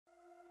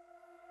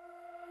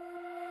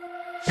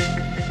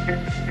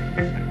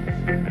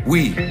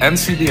We,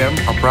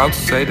 NCBM, are proud to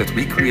say that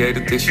we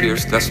created this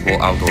year's Decibel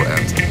Outdoor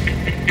Anthem.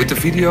 With the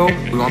video,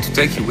 we want to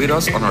take you with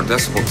us on our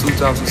Decibel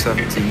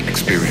 2017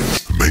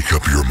 experience. Make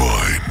up your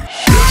mind.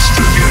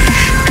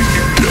 Destination,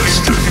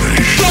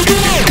 destination,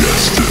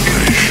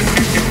 destination,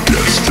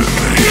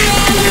 destination.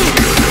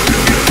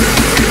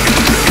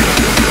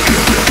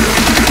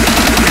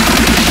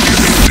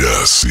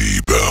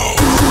 Decibel.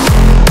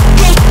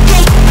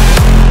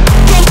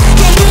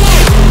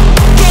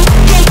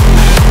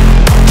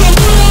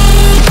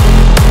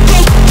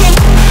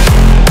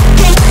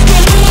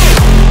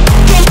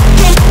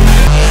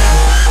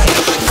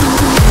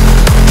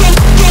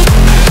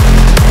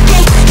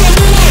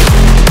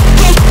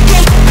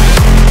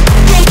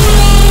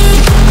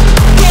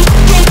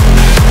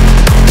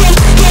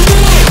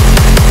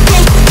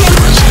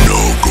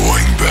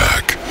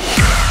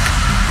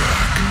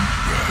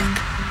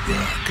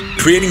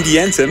 Creating the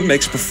anthem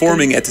makes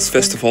performing at this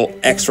festival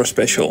extra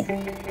special.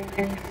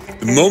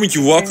 The moment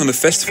you walk on the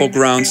festival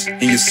grounds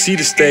and you see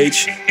the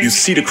stage, you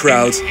see the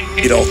crowd,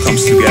 it all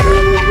comes together.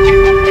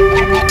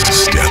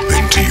 Step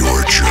into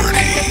your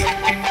journey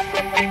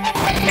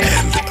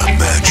and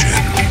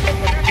imagine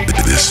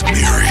this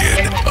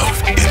myriad of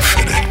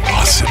infinite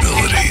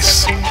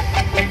possibilities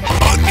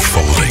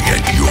unfolding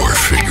at your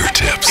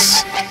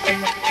fingertips.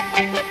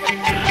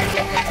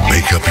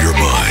 Make up your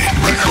mind.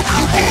 Make up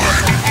your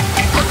mind.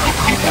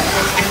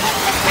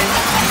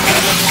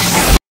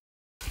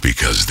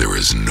 Because there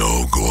is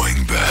no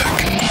going back.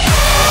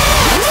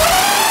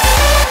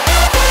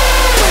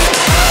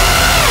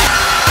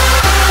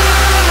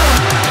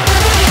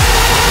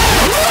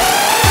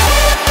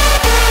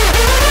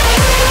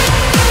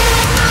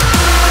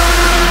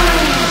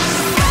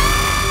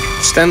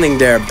 Standing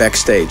there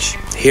backstage,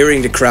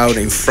 hearing the crowd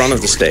in front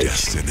of the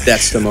stage,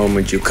 that's the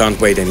moment you can't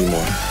wait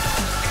anymore.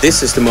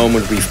 This is the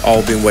moment we've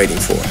all been waiting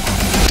for.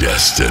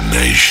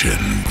 Destination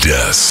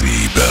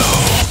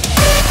Decibel.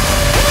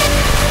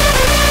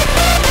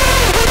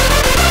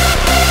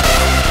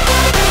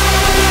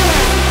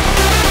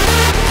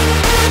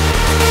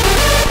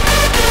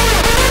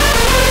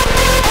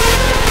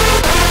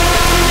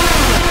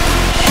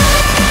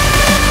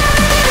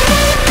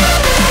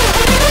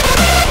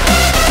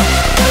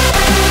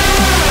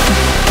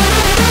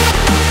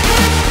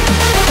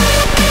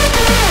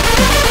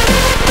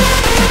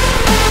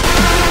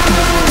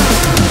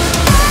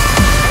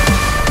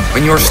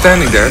 When you're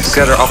standing there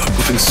together after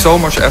putting so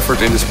much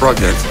effort in this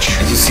project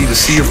and you see the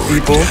sea of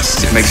people,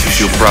 it makes you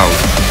feel proud.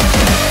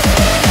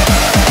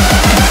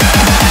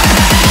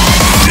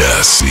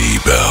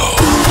 Decibel.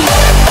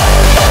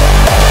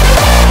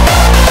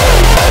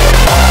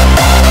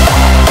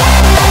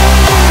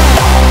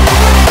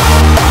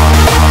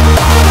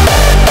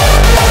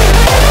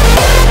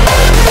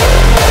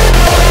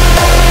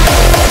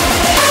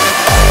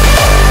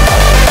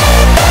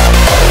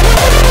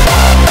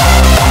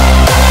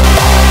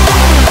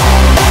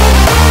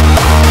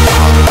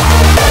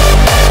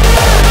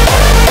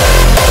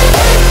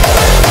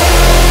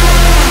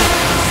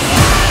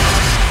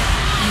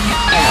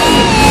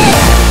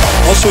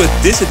 Also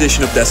at this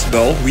edition of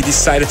Decibel, we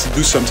decided to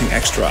do something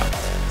extra,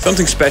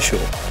 something special.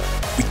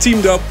 We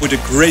teamed up with a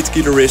great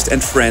guitarist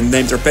and friend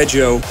named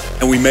Arpeggio,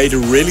 and we made a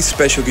really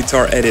special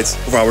guitar edit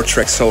of our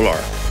track Solar.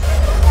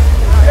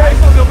 Ja, ik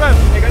vond het heel vet.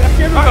 Ik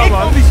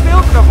vond die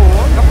stilte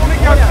daarvoor, dat vond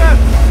ik juist vet.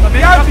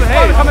 Juist die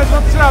spanning met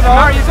wat snel.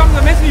 Maar je zag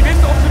dat mensen niet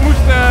wisten of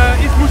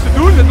ze iets moesten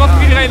doen. Dat was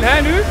voor iedereen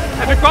hè nu.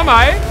 En toen kwam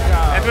hij.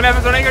 En toen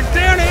hebben we zo'n één keer...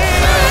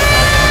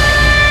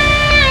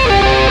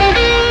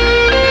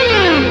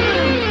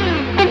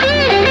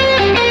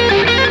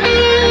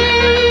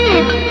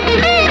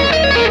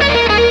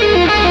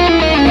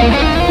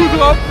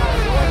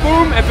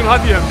 Boom, en toen had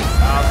hij hem.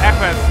 Ja, dat is echt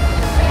vet.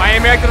 Maar je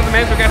merkte dat de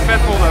mensen ook echt vet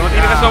vonden. Want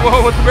iedereen zo,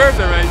 wow, wat gebeurt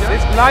er, weet je? Dit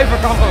is live,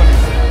 kan gewoon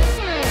niet.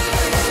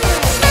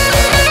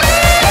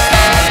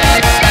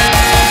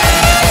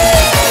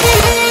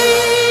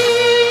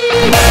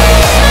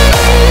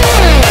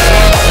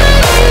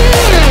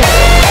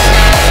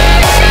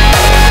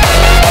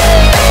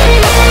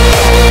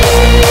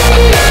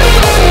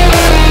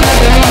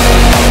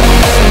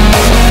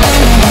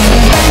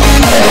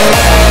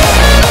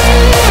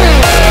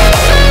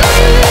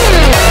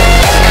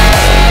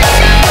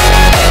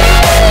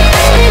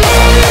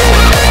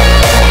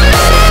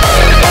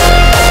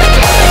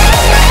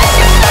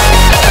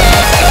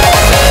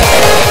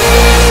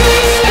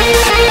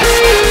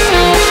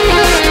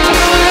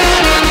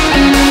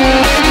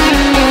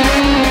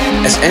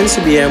 As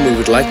NCBM, we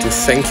would like to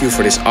thank you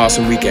for this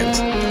awesome weekend.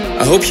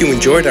 I hope you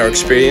enjoyed our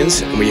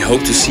experience, and we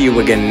hope to see you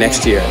again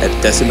next year at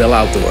Decibel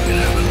Outdoor,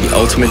 the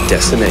ultimate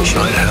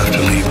destination. I'd have to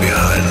leave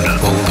behind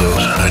all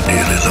those I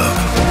dearly love.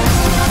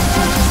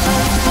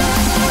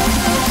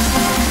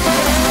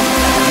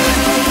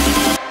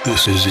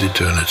 This is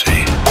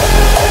eternity.